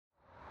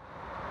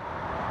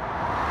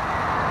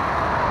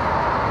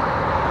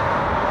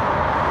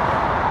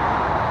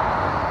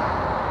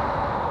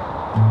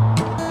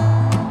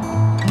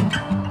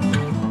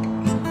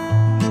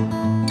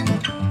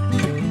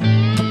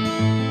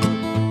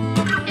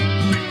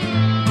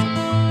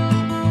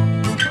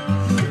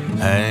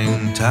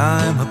Hang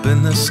time up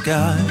in the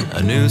sky,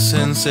 a new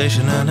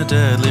sensation and a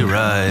deadly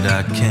ride.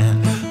 I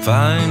can't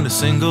find a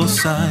single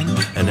sign,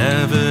 an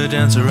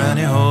evidence or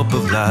any hope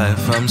of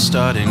life. I'm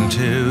starting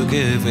to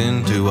give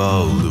in to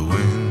all the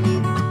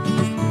wind,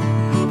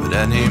 but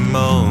any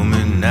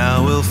moment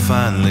now we'll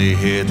finally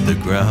hit the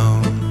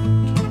ground.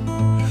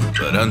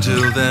 But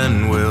until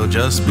then we'll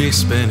just be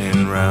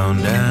spinning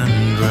round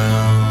and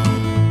round.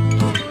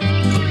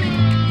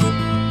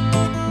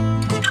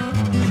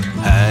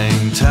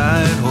 Hang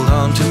tight, hold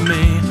on to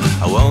me,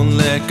 I won't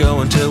let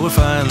go until we're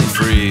finally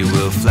free.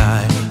 We'll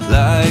fly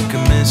like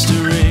a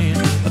mystery,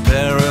 a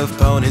pair of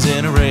ponies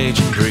in a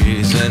raging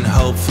breeze, and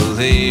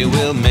hopefully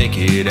we'll make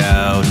it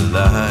out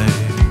alive.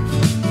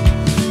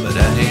 But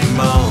any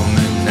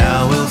moment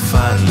now we'll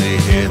finally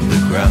hit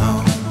the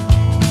ground.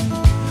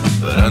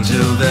 But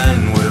until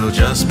then we'll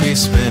just be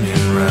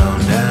spinning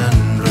round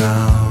and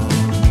round.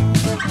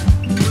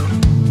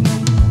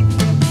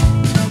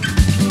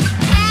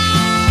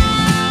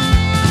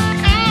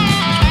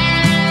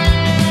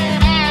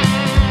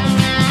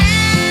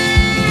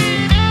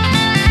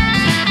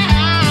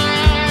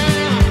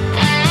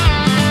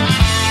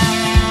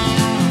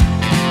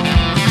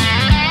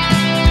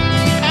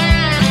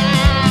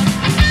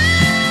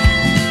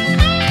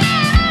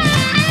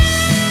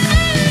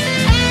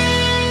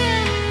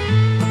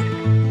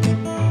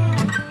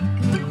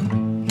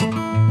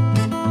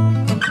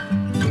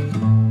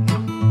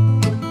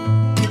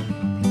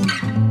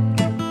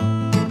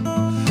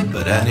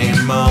 But any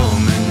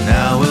moment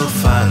now we'll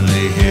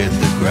finally hit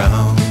the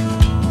ground.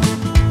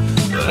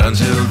 But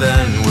until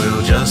then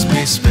we'll just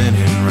be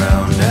spinning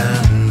round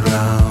and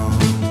round.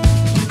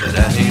 But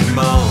any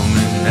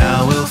moment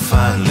now we'll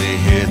finally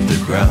hit the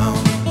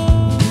ground.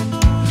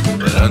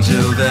 But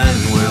until then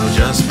we'll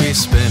just be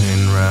spinning